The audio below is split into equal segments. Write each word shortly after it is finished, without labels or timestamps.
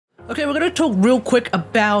Okay, we're going to talk real quick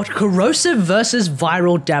about corrosive versus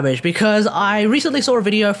viral damage, because I recently saw a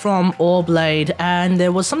video from Oreblade and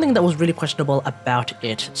there was something that was really questionable about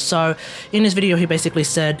it. So in this video he basically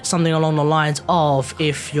said something along the lines of,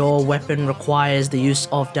 if your weapon requires the use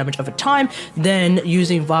of damage over time, then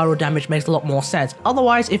using viral damage makes a lot more sense.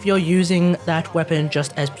 Otherwise, if you're using that weapon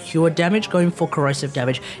just as pure damage, going for corrosive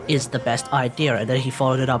damage is the best idea. And then he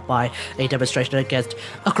followed it up by a demonstration against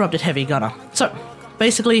a corrupted heavy gunner. So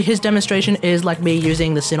basically, his demonstration is like me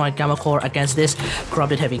using the Ferrite Gamma Core against this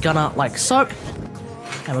corrupted heavy gunner, like so.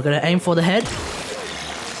 And we're going to aim for the head.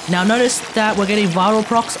 Now notice that we're getting viral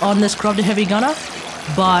procs on this corrupted heavy gunner,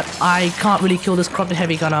 but I can't really kill this corrupted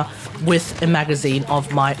heavy gunner with a magazine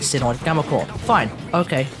of my Ferrite Gamma Core. Fine,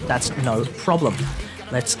 okay, that's no problem.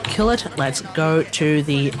 Let's kill it. Let's go to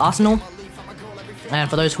the arsenal. And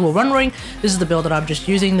for those who are wondering, this is the build that I'm just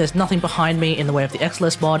using. There's nothing behind me in the way of the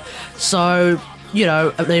Xless mod, so you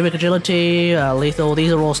know, Aerobic Agility, Lethal,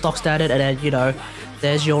 these are all stock standard, and then, you know,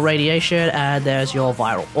 there's your Radiation, and there's your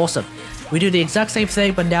Viral. Awesome. We do the exact same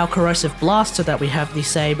thing, but now Corrosive Blast, so that we have the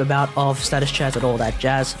same amount of status chance and all that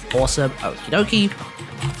jazz. Awesome. Okie dokie.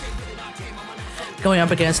 Going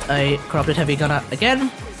up against a Corrupted Heavy Gunner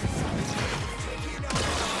again.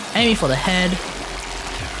 Aiming for the head.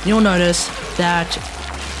 You'll notice that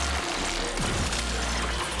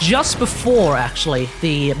just before, actually,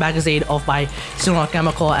 the magazine of my Ferrite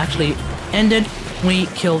Gamma Core actually ended, we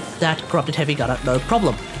killed that corrupted heavy gunner, no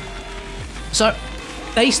problem. So,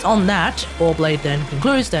 based on that, Oreblade then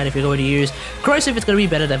concludes that if you're going to use corrosive, it's going to be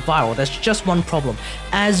better than viral. There's just one problem.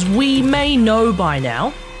 As we may know by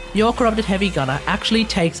now, your corrupted heavy gunner actually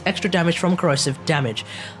takes extra damage from corrosive damage,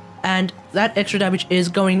 and that extra damage is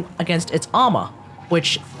going against its armor,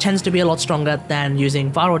 which tends to be a lot stronger than using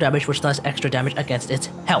viral damage, which does extra damage against its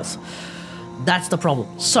health. That's the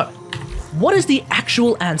problem. So, what is the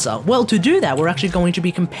actual answer? Well, to do that, we're actually going to be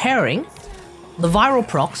comparing the viral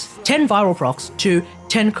procs, 10 viral procs, to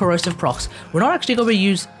 10 corrosive procs. We're not actually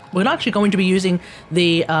going to be using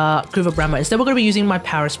the Kuva Brahma. Instead, we're going to be using my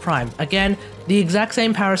Paris Prime. Again, the exact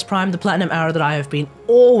same Paris Prime, the platinum arrow that I have been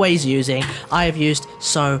always using. I have used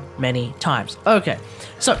so many times. Okay,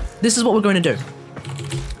 so this is what we're going to do.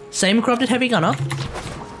 Same corrupted heavy gunner.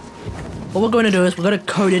 What we're going to do is we're going to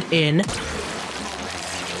code it in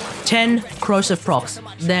 10 corrosive procs.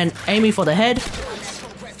 Then aiming for the head,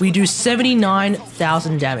 we do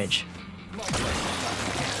 79,000 damage.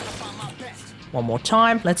 One more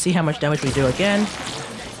time. Let's see how much damage we do again.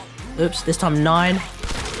 Oops, this time 9.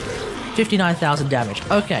 59,000 damage.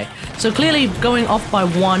 Okay, so clearly going off by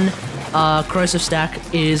one corrosive stack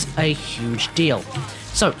is a huge deal.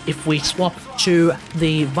 So, if we swap to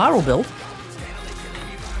the viral build,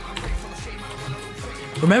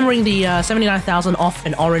 remembering the 79,000 off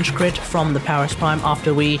an orange crit from the Paris Prime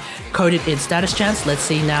after we coded in status chance, let's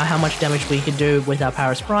see now how much damage we can do with our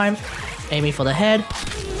Paris Prime. Aiming for the head.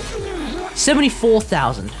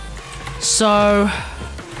 74,000. So,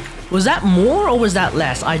 was that more or was that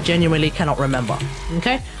less? I genuinely cannot remember.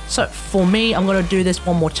 Okay, so for me, I'm going to do this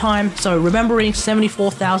one more time. So remembering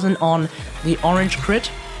 74,000 on the orange crit.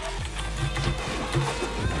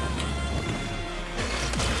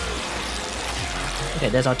 Okay,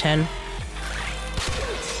 there's our 10.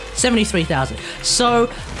 73,000. So,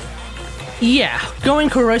 yeah, going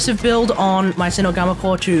corrosive build on my Ferrite Gamma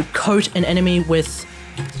Core to coat an enemy with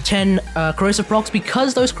 10 corrosive procs,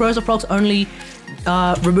 because those corrosive procs only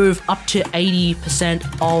remove up to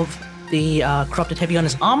 80% of the corrupted heavy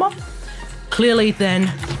gunner's armor. Clearly,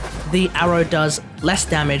 then the arrow does less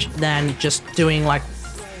damage than just doing like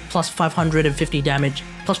plus 550 damage,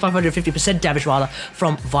 plus 550% damage rather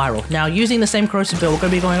from viral. Now, using the same corrosive build, we're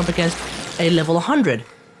going to be going up against a level 100.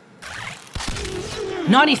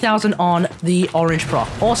 90,000 on the orange proc.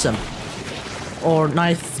 Awesome. Or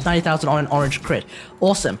 90,000 on an orange crit.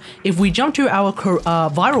 Awesome. If we jump to our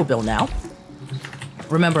viral build now,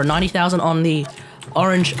 remember 90,000 on the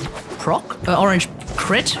orange proc, orange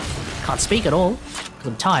crit. Can't speak at all because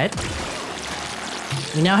I'm tired.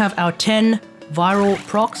 We now have our 10 viral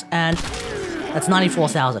procs, and that's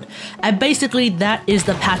 94,000. And basically, that is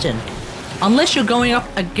the pattern. Unless you're going up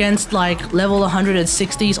against like level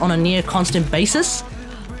 160s on a near constant basis,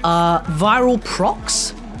 viral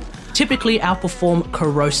procs typically outperform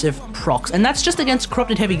corrosive procs, and that's just against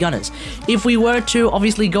corrupted heavy gunners. If we were to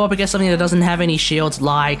obviously go up against something that doesn't have any shields,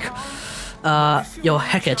 like your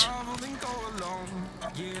Hecate,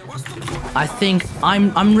 I think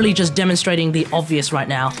I'm really just demonstrating the obvious right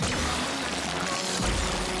now.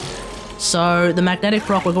 So the magnetic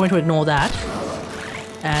proc, we're going to ignore that,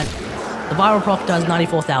 and the viral proc does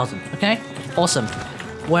 94,000. Okay, awesome.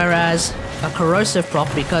 Whereas a corrosive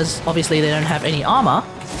proc, because obviously they don't have any armor,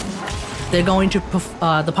 they're going to,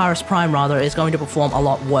 the Pyrus Prime rather, is going to perform a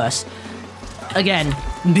lot worse. Again,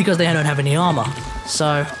 because they don't have any armor.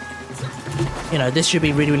 So, you know, this should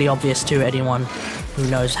be really, really obvious to anyone who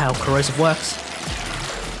knows how corrosive works.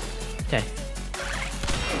 Okay.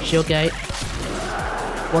 Shield gate.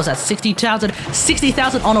 What was that? 60,000?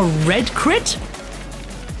 60,000 on a red crit?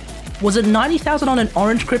 Was it 90,000 on an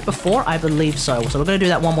orange crit before? I believe so. So we're going to do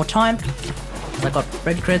that one more time. I got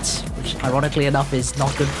red crits, which ironically enough is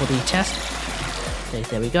not good for the test. Okay,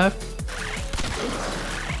 there we go.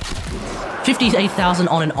 58,000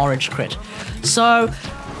 on an orange crit. So,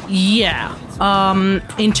 yeah.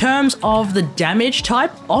 In terms of the damage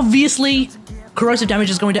type, obviously, corrosive damage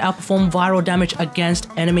is going to outperform viral damage against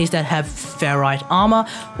enemies that have ferrite armor,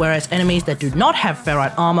 whereas enemies that do not have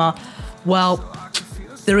ferrite armor, well,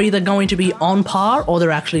 they're either going to be on par or they're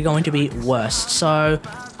actually going to be worse. So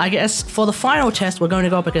I guess for the final test, we're going to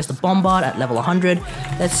go up against the Bombard at level 100.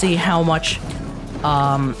 Let's see how much,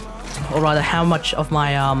 or rather how much of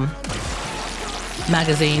my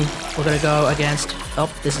magazine we're going to go against. Oh,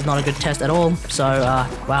 this is not a good test at all. So,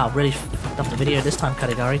 wow, really fucked up the video this time,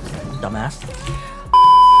 Kategari. Dumbass.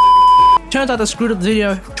 Turns out I screwed up the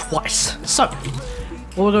video twice. So,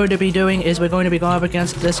 what we're going to be doing is we're going to be going up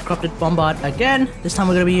against this Corrupted Bombard again. This time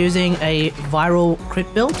we're going to be using a viral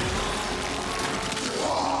crit build.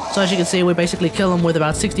 So as you can see, we basically kill them with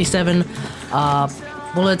about 67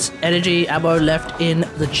 bullets, energy, ammo left in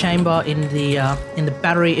the chamber, in the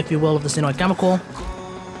battery, if you will, of the Xenoid Gamma Core.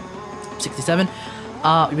 67.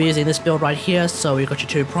 We're using this build right here, so we've got your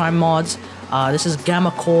two prime mods. This is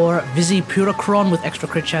Gamma Core Visi Purocron with extra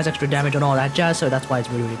crit chance, extra damage and all that jazz, so that's why it's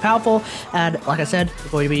really, really powerful. And like I said,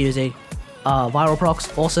 we're going to be using viral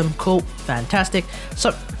procs. Awesome, cool, fantastic.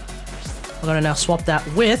 So, we're going to now swap that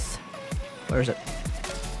with, where is it?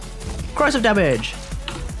 Corrosive damage.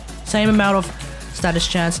 Same amount of status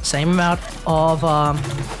chance, same amount of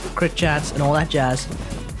crit chance and all that jazz.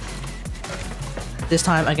 This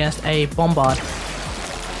time against a Bombard.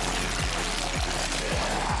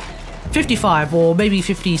 55 or maybe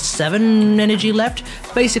 57 energy left.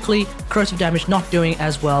 Basically, corrosive damage not doing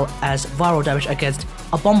as well as viral damage against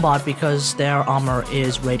a Bombard because their armor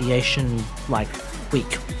is radiation, like,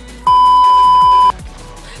 weak.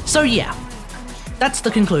 So yeah, that's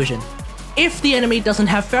the conclusion. If the enemy doesn't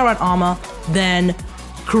have ferrite armor, then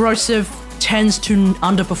corrosive tends to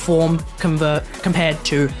underperform compared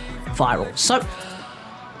to viral. So,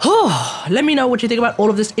 let me know what you think about all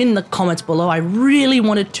of this in the comments below. I really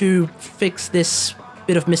wanted to fix this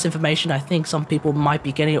bit of misinformation. I think some people might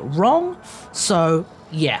be getting it wrong. So,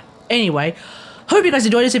 yeah. Anyway, hope you guys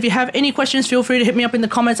enjoyed this. If you have any questions, feel free to hit me up in the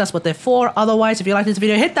comments. That's what they're for. Otherwise, if you like this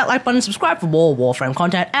video, hit that like button, subscribe for more WarFrame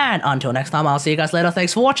content. And until next time, I'll see you guys later.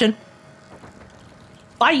 Thanks for watching.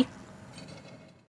 Bye.